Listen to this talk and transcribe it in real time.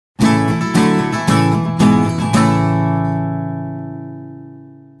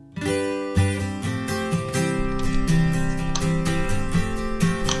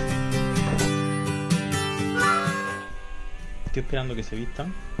esperando que se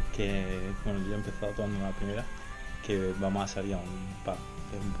vistan, que bueno, yo he empezado tomando la primera, que vamos a salir a un pub,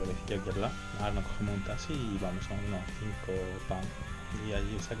 que es un pueblecillo aquí al lado. Ahora nos cogemos un taxi y vamos a unos 5 pounds y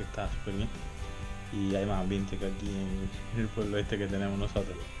allí, o sea que está súper bien. Y hay más ambiente que aquí en el pueblo este que tenemos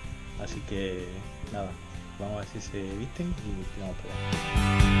nosotros. Así que nada, vamos a ver si se visten y vamos por allá.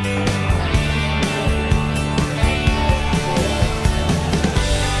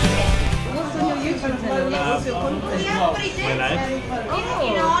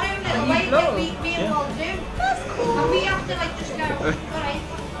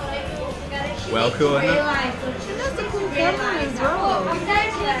 Well cool, isn't it? That's a cool camera as well.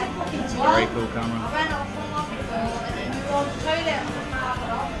 Very cool camera.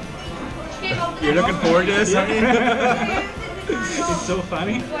 You're looking forward to this, aren't you? It's so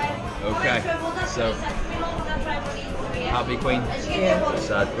funny. Okay, so happy queen, Yeah.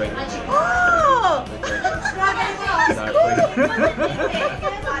 sad queen, Oh! sad queen.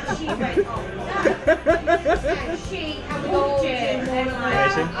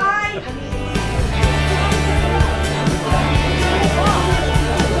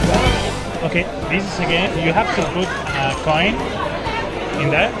 Okay, this is again, you have to put a coin in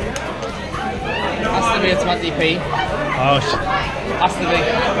there. Has to be a 20p. Oh shit. Has to be.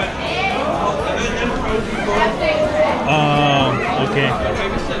 Okay.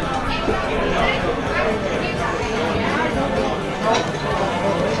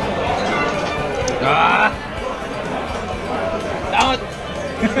 Ah! Damn it!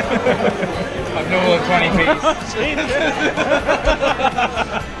 I've no more 20p's.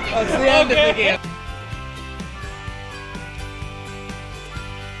 That's the end of the game.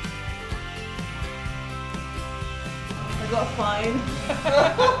 I got a fine.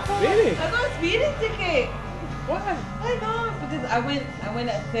 Really? I got a speeding ticket. What? I know, because I went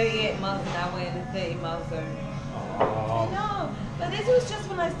at 38 miles an hour in a 30-mile zone. I know, but this was just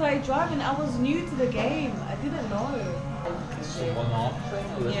when I started driving. I was new to the game. I didn't know. One off.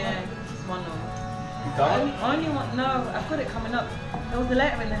 Yeah, just one on. You got it? Only one. No, I've got it coming up. There was a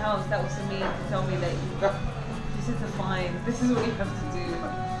letter in the house that was for me to tell me that this is a fine. This is what you have to do.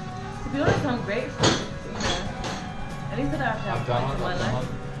 To be honest, I'm grateful. You know, at least I don't have to have fines in my life.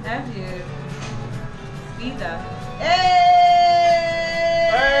 Have you? Speeder. Hey!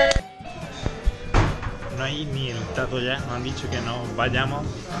 No hay ni el trato ya, nos han dicho que nos vayamos.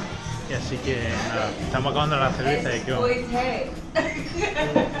 Y así que nada, estamos acabando la cerveza y qué vamos. Boy's head.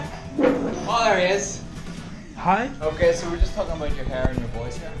 Oh, there he is. Hi. Okay, so we're just talking about your hair and your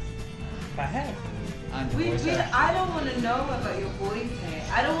boy's hair. My hair. And your boy's hair. I don't want to know about your boy's hair.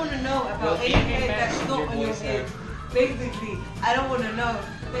 I don't want to know about any hair that's not on your head. Basically, I don't want to know.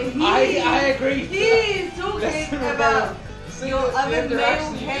 But I agree. He is talking about your other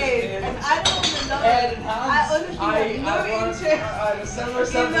male head, and I don't want to know. Head and hands. I honestly have no interest I have a similar in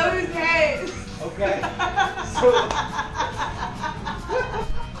those heads. Okay. So.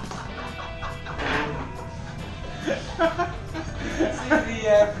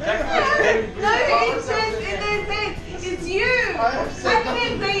 No interest in those heads. It's you. I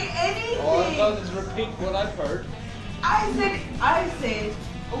didn't say anything. All I've done is repeat what I've heard. I said, all I said is,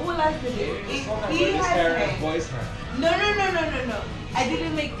 if he has hair hair. and boy's hair. No. I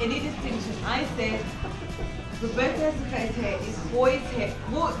didn't make any distinction. I said, Roberta has the fact hair, it's boy's hair.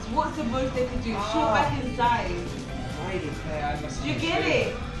 What's the most they could do? Short back and side. Right, okay, I must. You get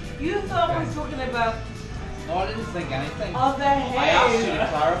it? You thought I was talking about No, I didn't think anything. other I asked you to hairs.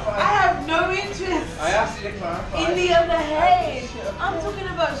 clarify. I have no interest I asked you to clarify. in the other hairs. I'm talking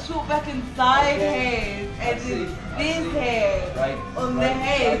about short back and side hairs. And see, this see. hair Right, on right, the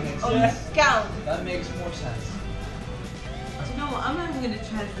head, that makes on the sense. scalp. That makes more sense. Do you know what? I'm not even going to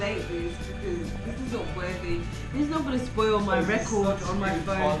translate this because this is not worthy. This is not going to spoil my record on my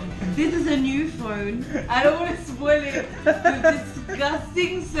phone. This is a new phone. I don't want to spoil it with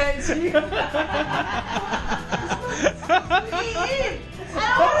disgusting searching. It is. I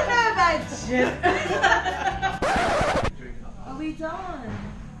don't want to know about shit. Are we done?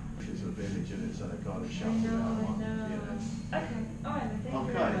 It's a village and it's a kind of I shelter. know. Okay. Alright, thank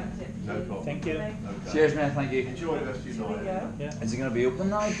you very much. No problem. Thank you. Okay. Cheers, man. Thank you. Enjoy the rest of your night. Yeah. Is it going to be open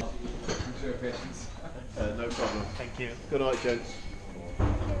now? Thanks for your patience. No problem. Thank you. Good night, gents.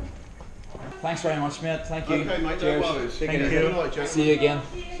 Thanks very much, mate. Thank you. Okay, mate, Cheers. no worries. Take Thank it you. easy. Good night, gents. See you again.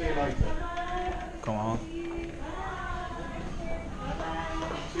 See you later. Come on.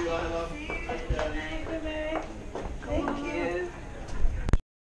 See you later, love. Thank you.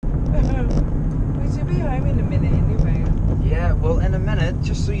 We should be home in a minute anyway. Yeah, well, in a minute,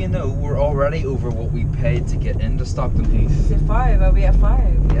 just so you know, we're already over what we paid to get into Stockton Heath. Is it 5? Are we at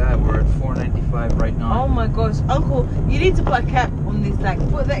 5? Yeah, we're at $4.95 right now. Oh my gosh, Uncle, you need to put a cap on this. Like,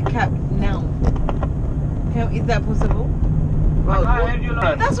 put that cap now. Is that possible? Well,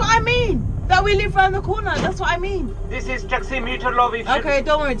 That's what I mean. That we live around the corner. That's what I mean. This is taxi meter lobby. Okay,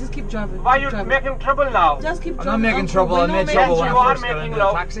 don't worry. Just keep driving. Why keep you driving. making trouble now? Just keep I'm driving. not making Uncle, trouble. we're I not made making trouble when you I are first got making into the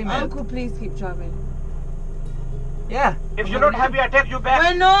love. taxi, man. Uncle, please keep driving. Yeah. If you're not happy, I take you back.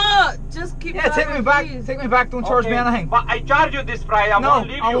 We're not. Just keep Yeah, driving. take me back. Please. Take me back. Don't charge me anything. But I charge you this price. I No, won't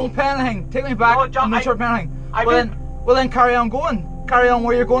leave I you. won't pay anything. Take me back. No, and don't charge me anything. I Well will- then carry on going. Carry on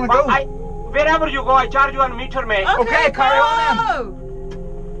where you're going to But go. wherever you go, I charge you on meter, mate. Okay, carry on then. go.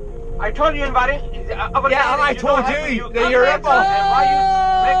 I told you in Bari. Yeah, and I told you that you're Okay, a rip-off. Why are you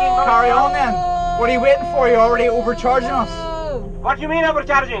making noise? Carry on then. What are you waiting for? You're already overcharging us. What do you mean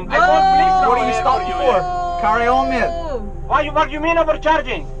overcharging? I call police now. What are you stopping for? Carry on, mate. What do you mean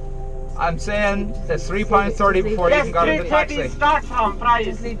overcharging? I'm saying it's £3.30 before you Yes, can get into the 330 taxi. starts from price.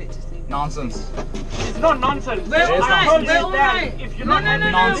 Just leave it. Just leave it. Nonsense. It's not nonsense. We're It is alright. nonsense. We're alright. If you're No, not no, no,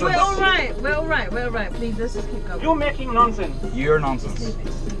 happy, no. Nonsense. We're alright. We're alright. We're alright. Please, let's just keep going. you're making nonsense. You're nonsense. Just leave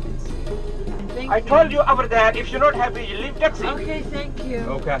it. Just leave it. Thank I told you over there, if you're not happy, you leave taxi. Okay, thank you.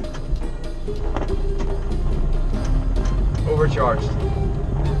 Okay. Overcharged.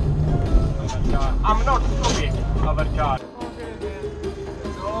 I'm not stupid. Overcharged.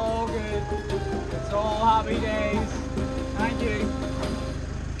 It's all good. It's all happy days.